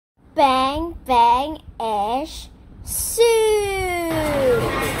Bang Bang-ish Soup.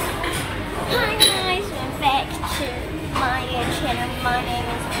 Hi guys, welcome back to my channel. My name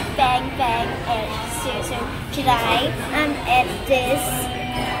is Bang Bang-ish Soup. So today I'm at this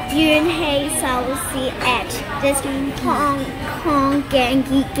Yunhei Southsea at this Hong Kong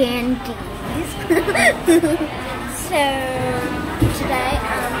Gangy Gandhi's. So today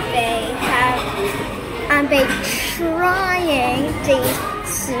I'm trying these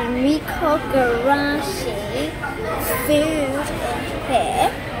Sumikko Gurashi food in here.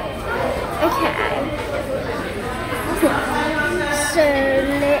 Okay. So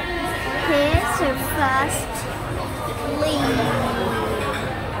here's the first leaf.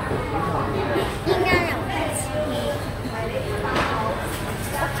 Okay,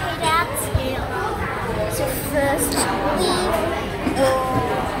 that's it. So first leaf,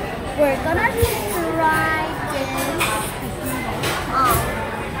 we're gonna try this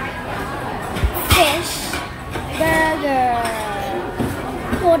fish burger.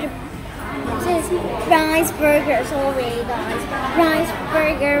 This rice burger, sorry guys. Rice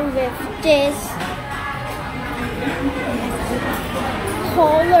burger with this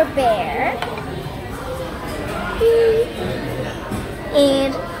polar bear.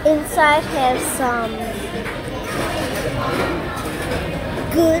 And inside has some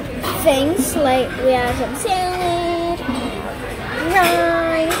good things, like we have some salad,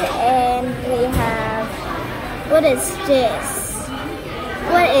 rice, and we have, what is this?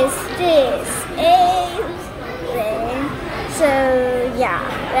 What is this? Everything. So yeah,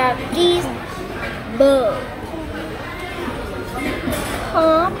 we have these both.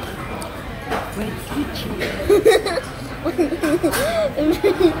 Pop.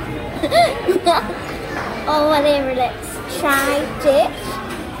 Or whatever, let's try this.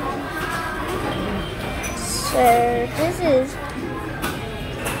 So this is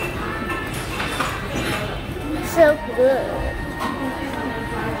so good.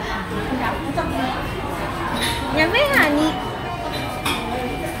 Never had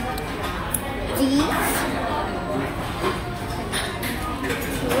these,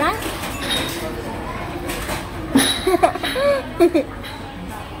 right?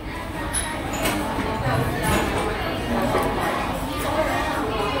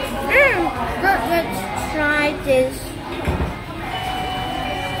 Let's try this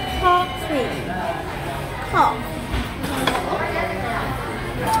coffee.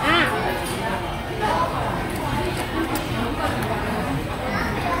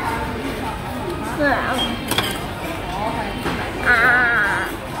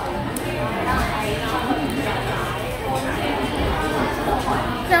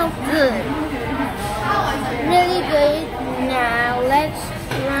 So good. Really good. Now let's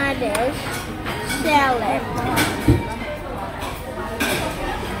try this salad.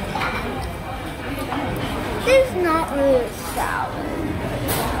 This is not really a salad.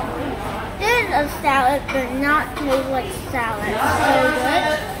 This is a salad, but not taste like salad. So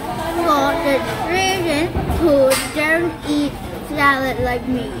good for the children who don't eat salad like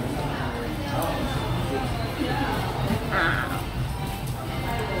me.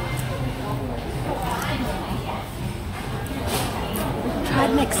 Try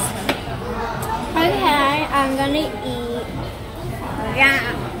mix. Okay, I'm gonna eat. Yeah.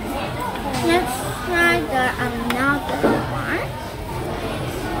 Let's try the another one.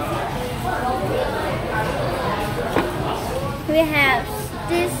 We have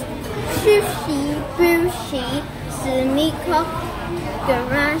this Sushi Sumikko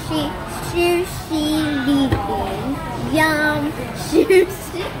Gurashi Sushi leaving. Yum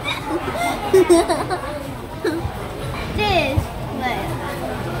sushi.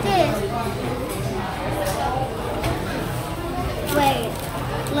 Wait,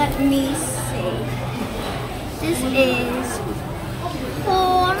 let me see. This is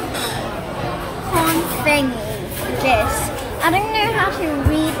corn thingy. This. I don't know how to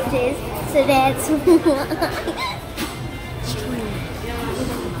read this, so that's why.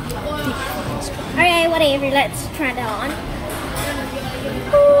 Okay, whatever, let's try it on.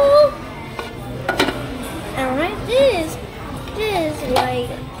 Alright, this is like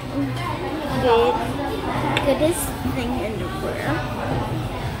goodest thing in the world.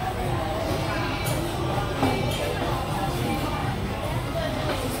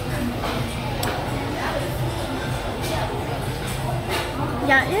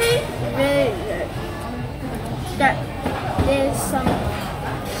 Yeah, it is really good. There's some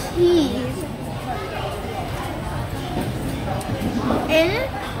cheese in it,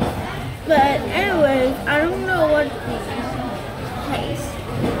 but anyways, I don't know what these taste.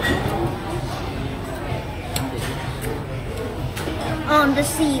 on the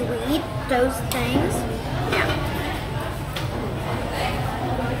seaweed, those things. Yeah.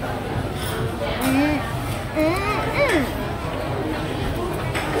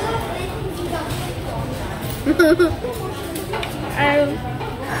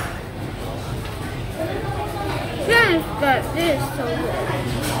 Yes, but this is so good.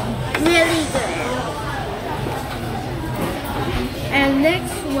 Really good. And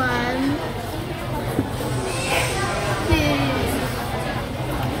next one is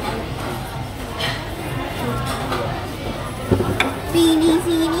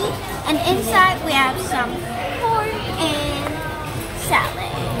beanie. And inside we have some pork and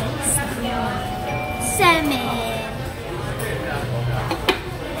salad. Salmon.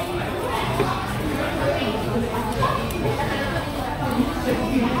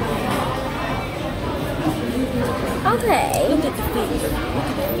 Okay. Look at the face.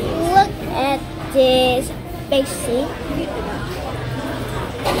 Look at this basic.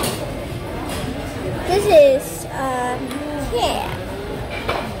 This is cat.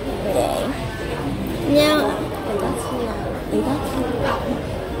 Okay. Now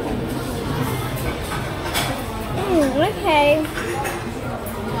okay.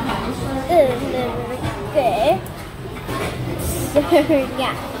 Okay. So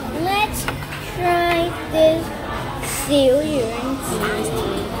yeah, let's try this 小丸子.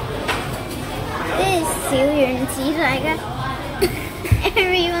 This 小丸子 like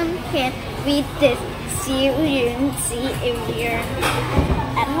everyone can read this 小丸子 if you're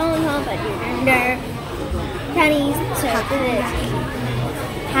at home, but you don't know Chinese. So this is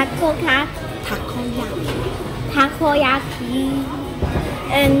takoyaki,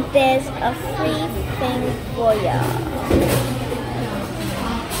 and there's a free thing for you.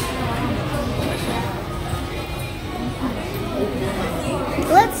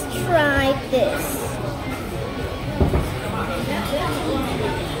 Let's try this.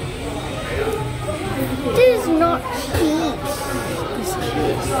 This is not cheese. It's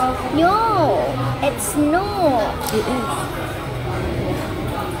cheese. No, it's not. It is.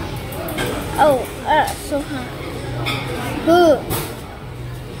 Oh, so hot.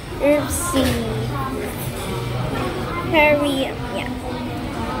 Oopsie. Hurry up, yeah.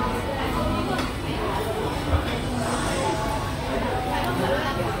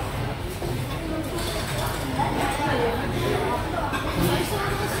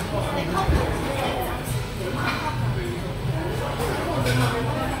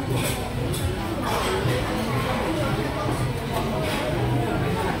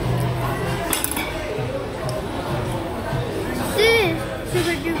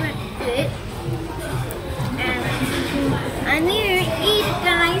 Super duper good, and I need to eat,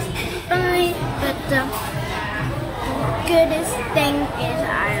 guys. Bye. But the goodest thing is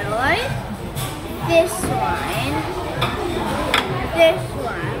I like this one,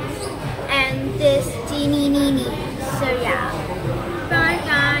 and this teeny. So yeah.